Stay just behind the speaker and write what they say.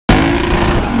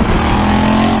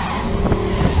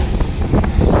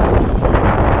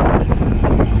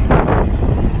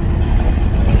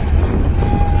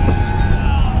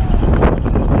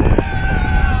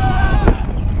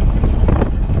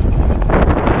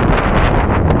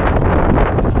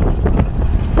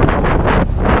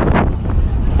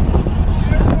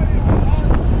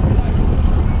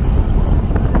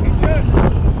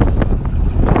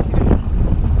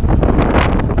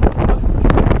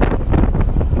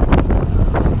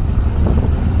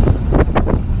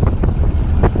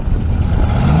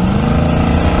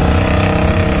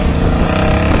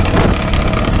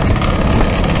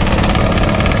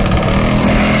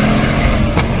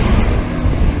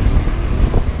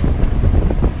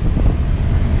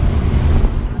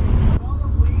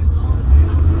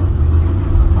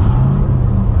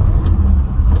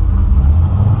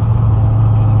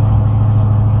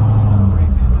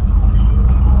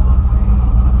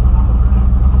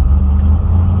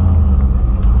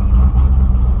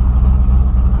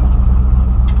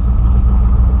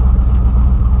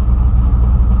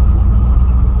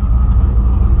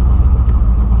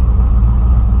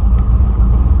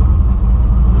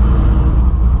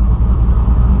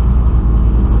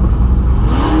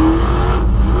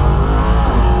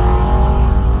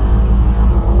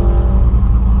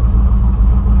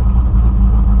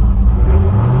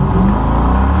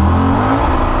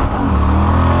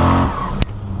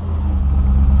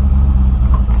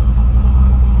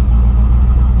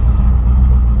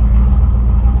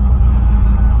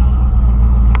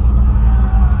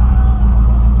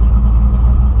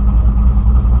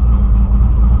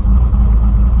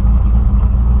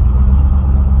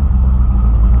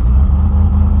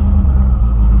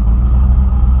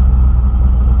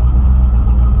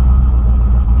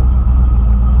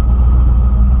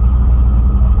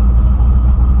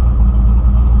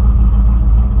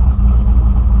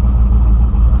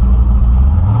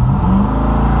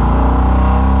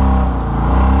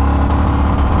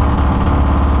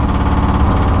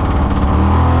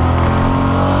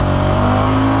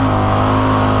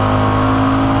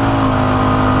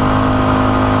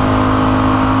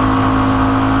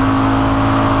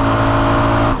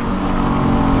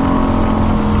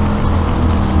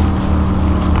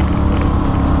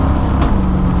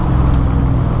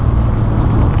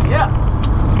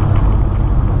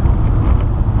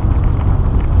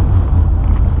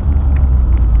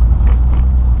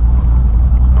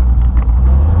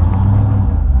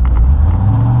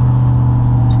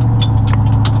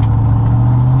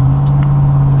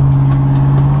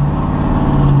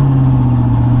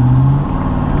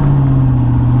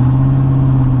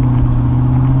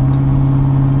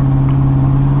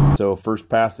first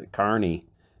pass at Kearney,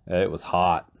 it was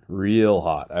hot, real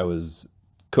hot. I was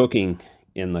cooking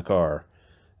in the car.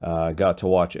 Got to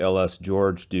watch LS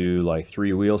George do like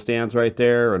 3 wheel stands right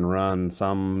there and run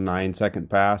some 9-second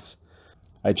pass.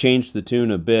 I changed the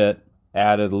tune a bit,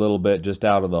 added a little bit just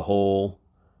out of the hole.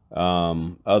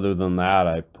 Other than that,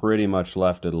 I pretty much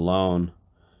left it alone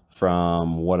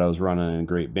from what I was running in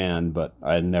Great Bend, but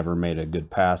I had never made a good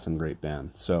pass in Great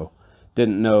Bend, so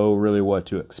didn't know really what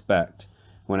to expect.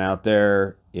 Went out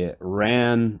there, it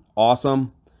ran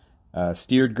awesome,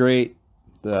 steered great.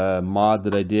 The mod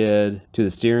that I did to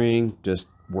the steering just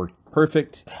worked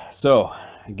perfect. So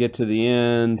I get to the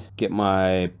end, get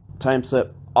my time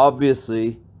slip.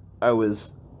 Obviously, I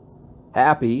was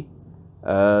happy.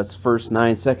 It's the first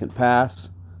 9-second pass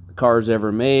the car's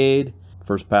ever made.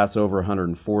 First pass over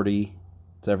 140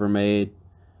 it's ever made.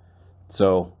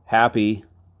 So happy,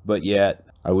 but yet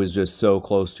I was just so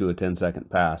close to a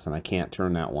 10-second pass and I can't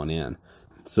turn that one in.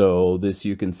 So this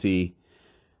you can see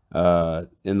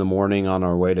in the morning on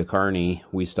our way to Kearney,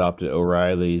 we stopped at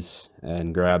O'Reilly's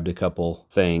and grabbed a couple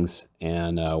things.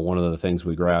 And one of the things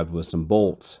we grabbed was some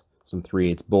bolts, some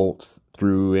 3/8 bolts.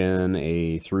 Threw in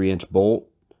a 3-inch bolt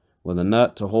with a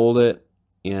nut to hold it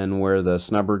in where the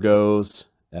snubber goes.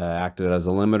 Acted as a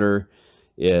limiter.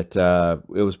 It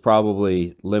was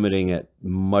probably limiting it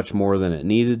much more than it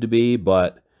needed to be,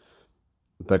 but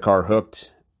the car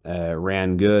hooked,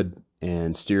 ran good,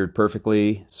 and steered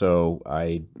perfectly, so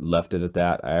I left it at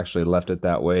that. I actually left it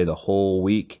that way the whole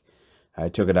week. I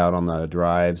took it out on the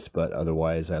drives, but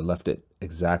otherwise I left it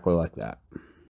exactly like that.